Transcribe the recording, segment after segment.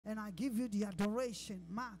I give you the adoration.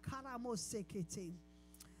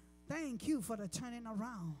 Thank you for the turning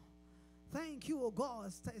around. Thank you, oh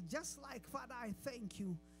God. Just like, Father, I thank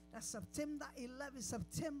you that September 11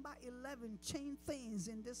 changed things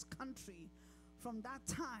in this country. From that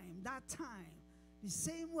time, the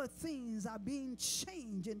same way things are being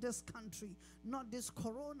changed in this country. Not this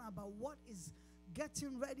corona, but what is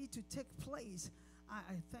getting ready to take place. I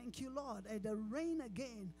thank you, Lord. And the rain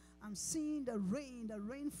again, I'm seeing the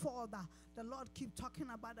rainfall that the Lord keep talking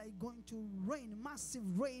about, that is going to rain,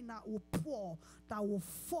 massive rain that will pour, that will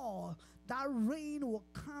fall. That rain will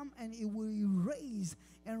come and it will erase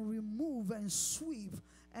and remove and sweep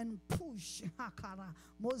and push and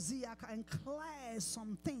clear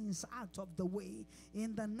some things out of the way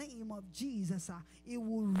in the name of Jesus. It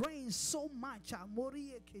will rain so much,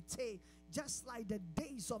 just like the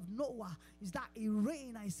days of Noah. Is that a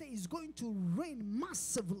rain? I say it's going to rain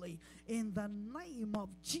massively in the name of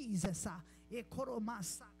Jesus.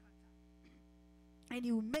 And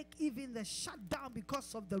you make even the shutdown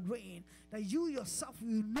because of the rain, that you yourself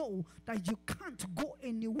will know that you can't go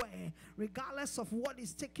anywhere regardless of what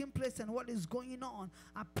is taking place and what is going on.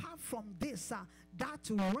 Apart from this, that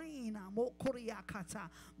rain,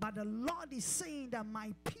 but the Lord is saying that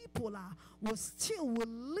my people will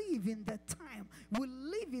live in the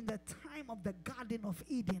time of the Garden of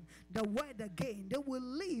Eden. The word again, they will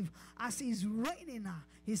live as He's reigning.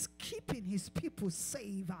 He's keeping His people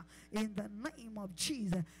safe in the name of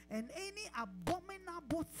Jesus. And any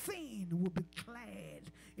abominable thing will be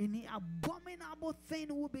cleared. Any abominable thing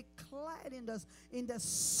will be cleared in the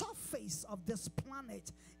surface of this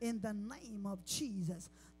planet in the name of Jesus.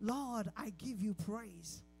 Lord, I give you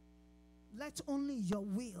praise. Let only your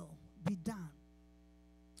will be done.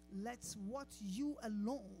 Let what you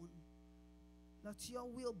alone, let your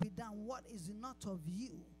will be done. What is not of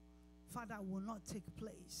you, Father, will not take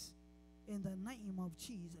place in the name of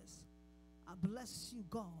Jesus. I bless you,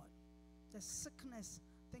 God. The sickness,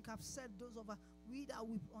 I think I've said those of us, we that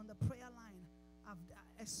we on the prayer line, I've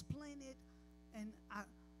explained it, and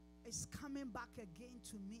it's coming back again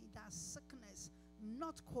to me. That sickness,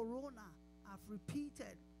 not corona. I've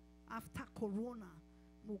repeated after corona,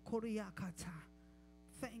 mukoriakata.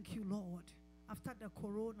 Thank you, Lord. After the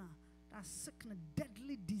corona, that sickness,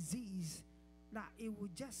 deadly disease, that it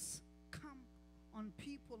would just come on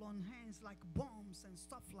people, on hands like bombs and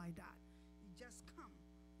stuff like that. It just come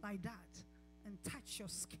like that and touch your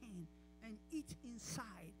skin and eat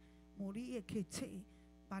inside.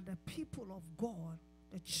 But the people of God,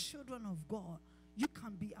 the children of God, you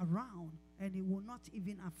can be around and it will not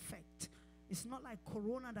even affect. It's not like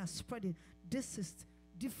corona that's spreading. This is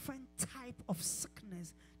different type of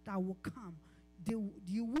sickness that will come.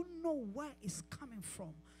 You won't know where it's coming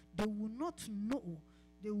from. They will not know.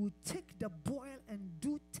 They will take the boil and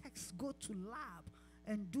do tests, go to lab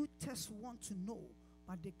and do tests, want to know,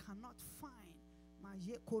 but they cannot find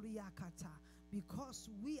because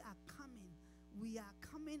we are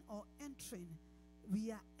coming or entering.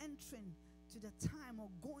 We are entering to the time of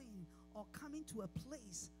going or coming to a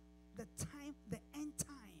place, the end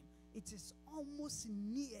time. It is almost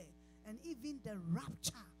near, and even the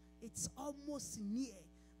rapture, it's almost near,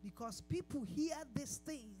 because people hear these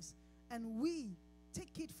things and we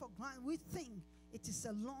take it for granted. We think it is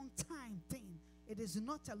a long time thing. It is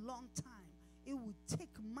not a long time. It will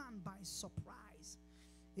take man by surprise.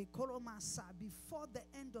 Before the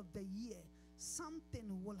end of the year,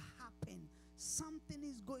 something will happen. Something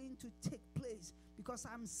is going to take place, because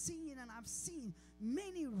I'm seeing, and I've seen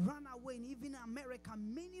many run away, and even America,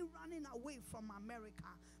 many running away from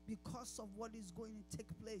America because of what is going to take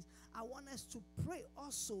place. I want us to pray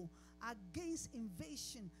also against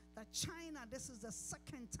invasion. That China, this is the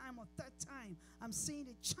second time or third time I'm seeing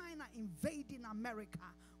the China invading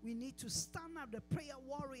America. We need to stand up, the prayer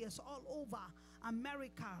warriors all over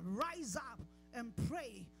America, rise up and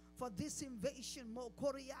pray for this invasion.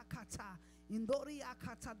 Mokoriakata,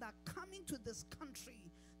 Indoriakata, that coming to this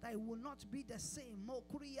country, that it will not be the same.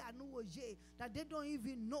 Mokurianuoje, that they don't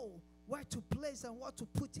even know where to place and what to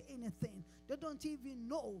put anything. They don't even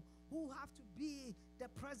know who have to be the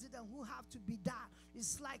president, who have to be that.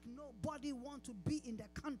 It's like nobody want to be in the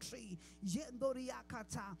country.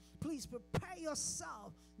 Please prepare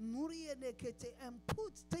yourself and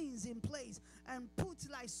put things in place, and put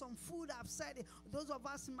like some food. I've said it. Those of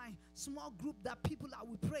us in my small group, that people that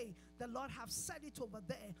we pray, the Lord have said it over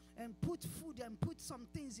there, and put food and put some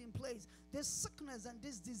things in place. This sickness and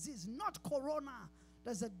this disease, not corona,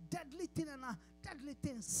 There's a deadly thing and a deadly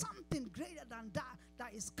thing, something greater than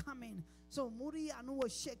that is coming. So Muri anu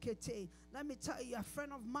shekete. Let me tell you, a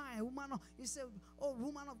friend of mine, woman, he said, "Oh,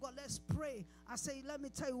 woman of God, let's pray." I say, "Let me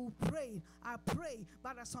tell you, who prayed. I pray,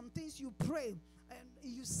 but there are some things you pray, and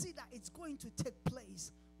you see that it's going to take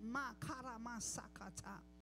place." Ma kara ma sakata.